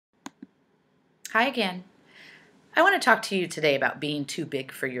Hi again. I want to talk to you today about being too big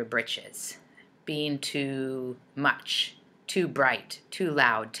for your britches, being too much, too bright, too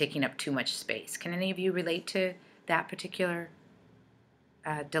loud, taking up too much space. Can any of you relate to that particular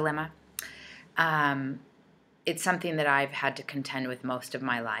dilemma? Um, it's something that I've had to contend with most of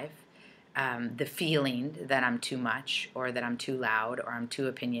my life. The feeling that I'm too much, or that I'm too loud, or I'm too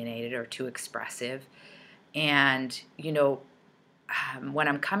opinionated, or too expressive. And, what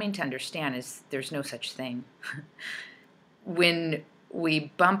I'm coming to understand is there's no such thing. When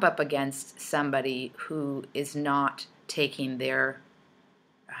we bump up against somebody who is not taking their,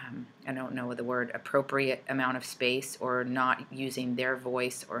 I don't know the word, appropriate amount of space, or not using their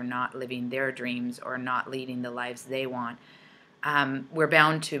voice, or not living their dreams, or not leading the lives they want, we're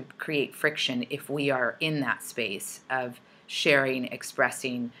bound to create friction if we are in that space of sharing,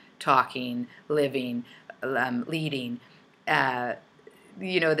 expressing, talking, living, leading. Uh,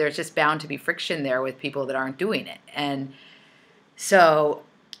 there's just bound to be friction there with people that aren't doing it. And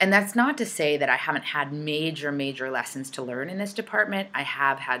that's not to say that I haven't had major lessons to learn in this department. I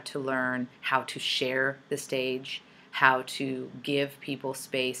have had to learn how to share the stage, how to give people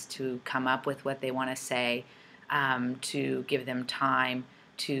space to come up with what they want to say, to give them time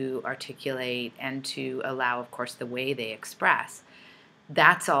to articulate, and to allow, of course, the way they express.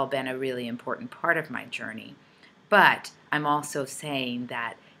 That's all been a really important part of my journey. But I'm also saying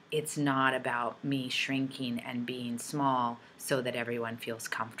that it's not about me shrinking and being small so that everyone feels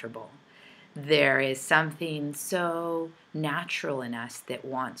comfortable. There is something so natural in us that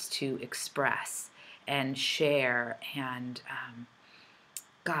wants to express and share and,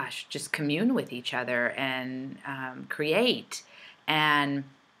 just commune with each other and create. And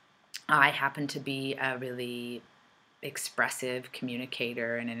I happen to be a really expressive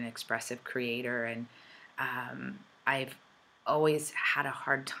communicator and an expressive creator, and I've always had a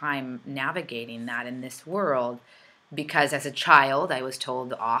hard time navigating that in this world, because as a child I was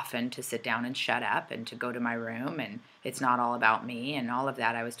told often to sit down and shut up and to go to my room, and it's not all about me and all of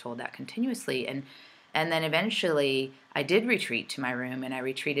that. I was told that continuously, and then eventually I did retreat to my room, and I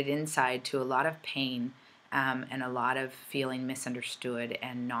retreated inside to a lot of pain, and a lot of feeling misunderstood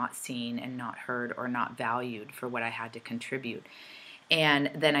and not seen and not heard or not valued for what I had to contribute.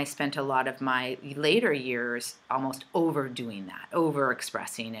 And then I spent a lot of my later years almost overdoing that, over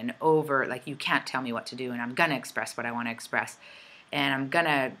expressing, and over, like, you can't tell me what to do, and I'm going to express what I want to express. And I'm going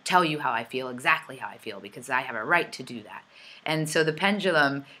to tell you how I feel, exactly how I feel, because I have a right to do that. And so the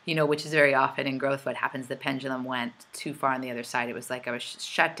pendulum, which is very often in growth what happens, the pendulum went too far on the other side. It was like I was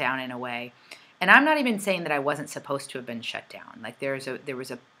shut down in a way. And I'm not even saying that I wasn't supposed to have been shut down. Like, there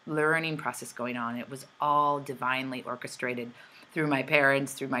was a learning process going on. It was all divinely orchestrated through my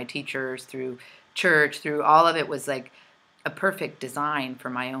parents, through my teachers, through church, through all of it was like a perfect design for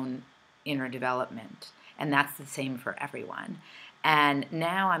my own inner development. And that's the same for everyone. And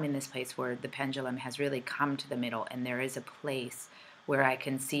now I'm in this place where the pendulum has really come to the middle, and there is a place where I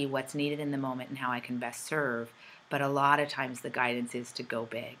can see what's needed in the moment and how I can best serve. But a lot of times the guidance is to go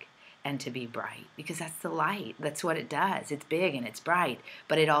big and to be bright, because that's the light. That's what it does. It's big and it's bright,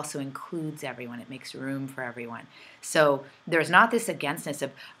 but it also includes everyone. It makes room for everyone. So there's not this againstness of,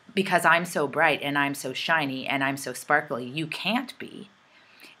 because I'm so bright and I'm so shiny and I'm so sparkly, you can't be.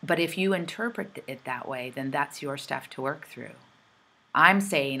 But if you interpret it that way, then that's your stuff to work through. I'm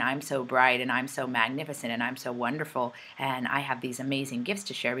saying I'm so bright and I'm so magnificent and I'm so wonderful and I have these amazing gifts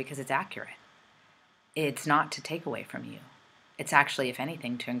to share because it's accurate. It's not to take away from you. It's actually, if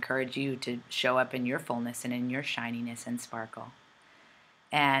anything, to encourage you to show up in your fullness and in your shininess and sparkle.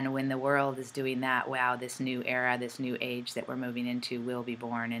 And when the world is doing that, wow, this new era, this new age that we're moving into will be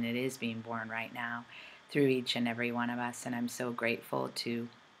born, and it is being born right now through each and every one of us. And I'm so grateful to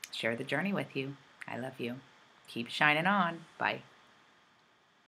share the journey with you. I love you. Keep shining on. Bye.